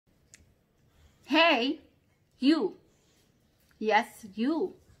Hey, you. Yes,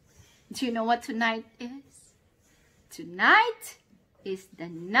 you. Do you know what tonight is? Tonight is the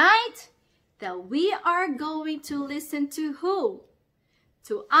night that we are going to listen to who?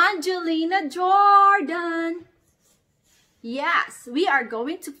 To Angelina Jordan. Yes, we are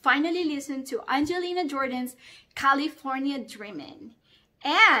going to finally listen to Angelina Jordan's California Dreamin'.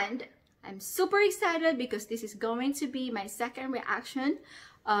 And I'm super excited because this is going to be my second reaction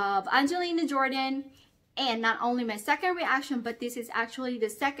of Angelina Jordan. And not only my second reaction, but this is actually the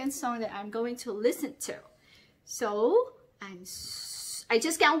second song that I'm going to listen to. So I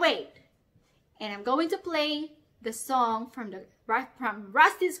just can't wait. And I'm going to play the song from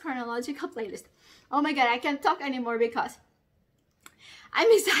Rusty's chronological playlist. Oh my God, I can't talk anymore because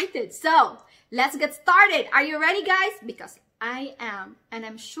I'm excited. So let's get started. Are you ready, guys? Because I am, and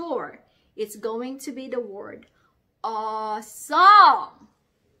I'm sure it's going to be the word awesome.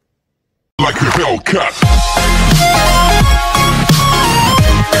 Like a Hellcat.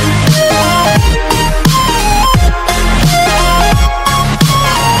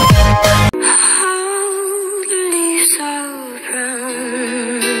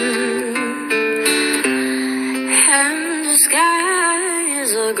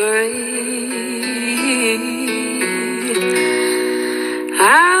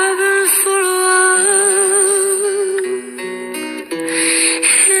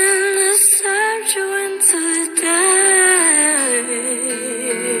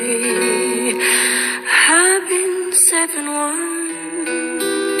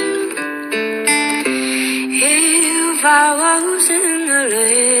 If I was in the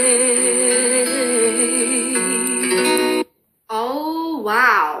lake. Oh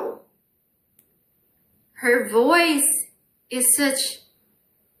wow, her voice is such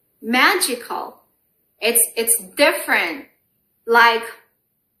magical. It's different. Like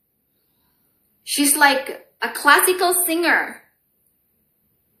she's like a classical singer.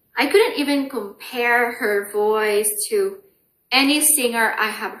 I couldn't even compare her voice to any singer I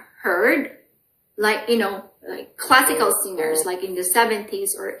have heard, like, you know, like classical singers, like in the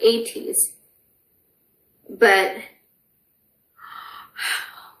 70s or 80s. But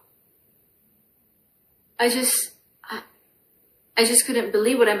I just couldn't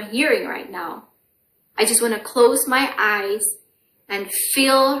believe what I'm hearing right now. I just want to close my eyes and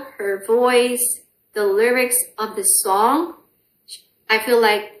feel her voice, the lyrics of the song. I feel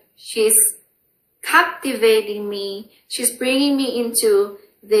like she's captivating me. She's bringing me into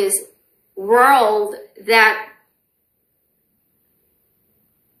this world that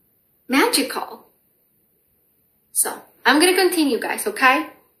magical. So I'm gonna continue, guys, okay?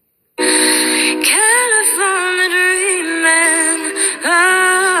 California dreaming,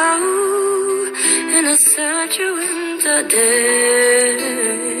 oh, in a such a winter day.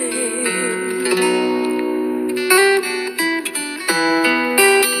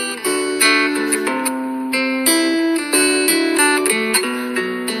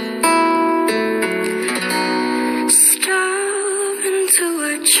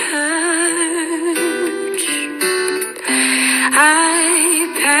 I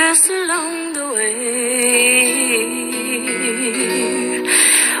passed along the way.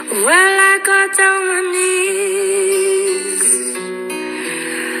 Well, I got down my knees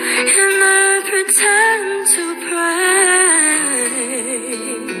and I pretend to pray.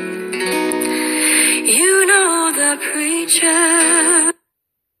 You know the preacher.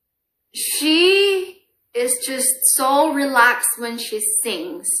 She is just so relaxed when she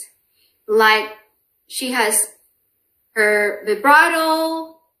sings. Like she has her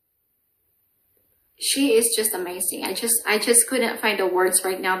vibrato. She is just amazing. I just couldn't find the words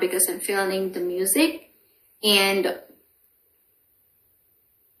right now because I'm feeling the music and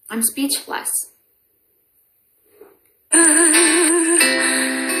I'm speechless. Like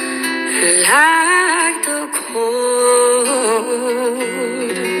the cold,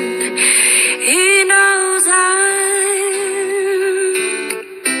 he knows I'm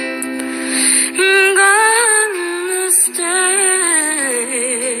gonna stay.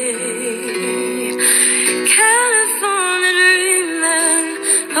 California dreaming,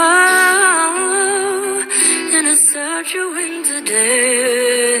 oh, in a such a winter day.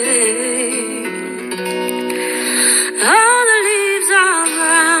 All the leaves are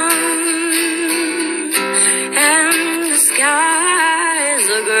brown and the sky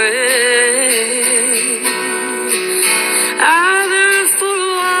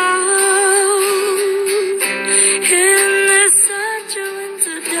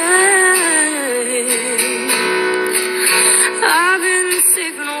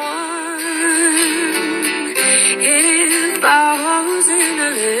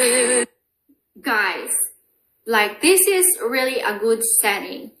guys, like this is really a good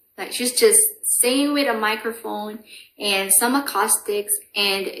setting. Like she's just singing with a microphone and some acoustics,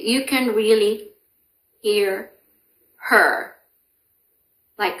 and you can really hear her,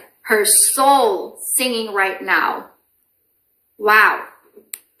 like her soul singing right now. Wow.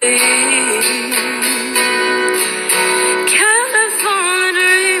 California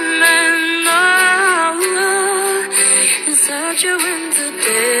dreaming, oh, it's such a winter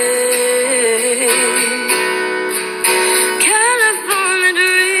day. California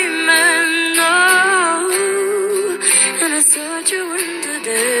dreaming, oh, and it's such a winter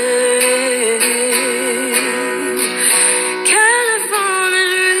day. California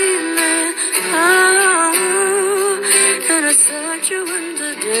dreaming, oh, and it's such a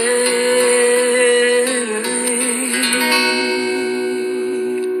winter day.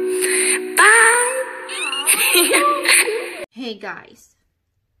 Hey guys,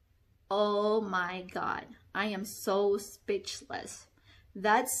 oh my god, I am so speechless.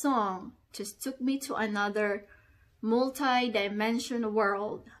 That song just took me to another multi-dimensional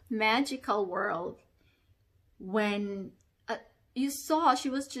world, magical world. When you saw she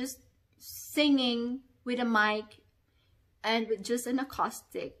was just singing with a mic and with just an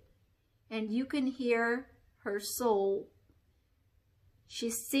acoustic, and you can hear her soul.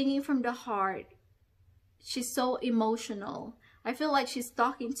 She's singing from the heart. She's so emotional. I feel like she's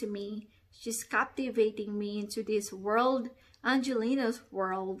talking to me. She's captivating me into this world, Angelina's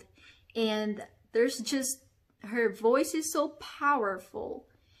world. And there's just, her voice is so powerful.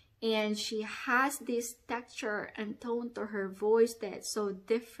 And she has this texture and tone to her voice that's so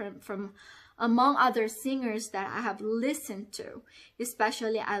different from among other singers that I have listened to.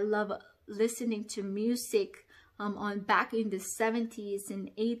 Especially I love listening to music on back in the 70s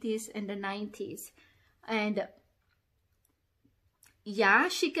and 80s and the 90s. And yeah,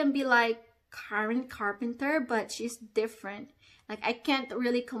 she can be like Karen Carpenter, but she's different. Like I can't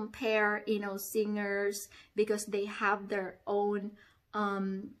really compare, you know, singers because they have their own,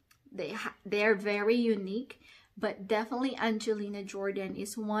 they're very unique. But definitely Angelina Jordan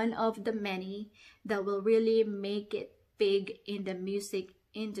is one of the many that will really make it big in the music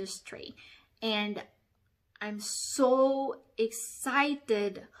industry. And I'm so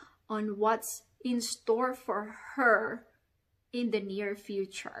excited on what's in store for her in the near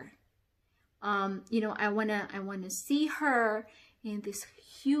future. You know, I wanna see her in this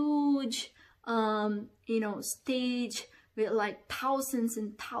huge you know, stage with like thousands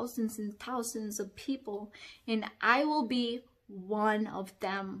and thousands and thousands of people, and I will be one of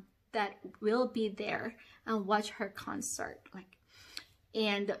them that will be there and watch her concert. Like,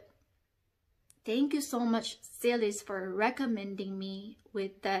 and thank you so much, Silis, for recommending me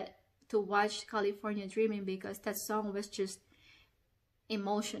with that to watch California Dreamin', because that song was just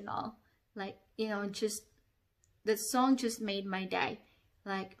emotional. Like, you know, just the song just made my day.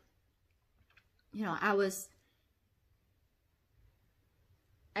 Like, you know,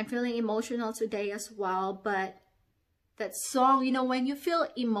 I'm feeling emotional today as well. But that song, you know, when you feel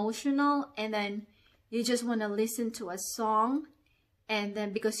emotional and then you just want to listen to a song, and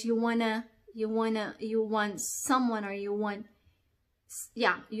then because you want someone, or you want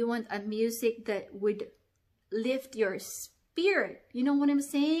a music that would lift your spirit, you know what I'm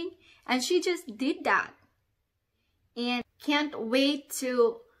saying? And she just did that, and can't wait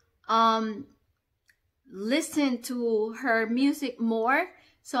to listen to her music more.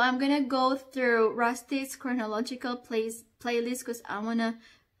 So I'm gonna go through Rusty's chronological playlist because I wanna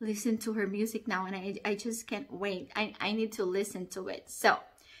listen to her music now, and I just can't wait. I need to listen to it. So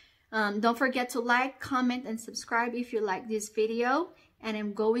don't forget to like, comment, and subscribe if you like this video, and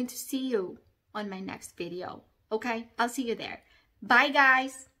I'm going to see you on my next video. Okay, I'll see you there. Bye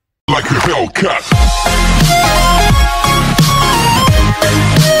guys. Like a Hellcat.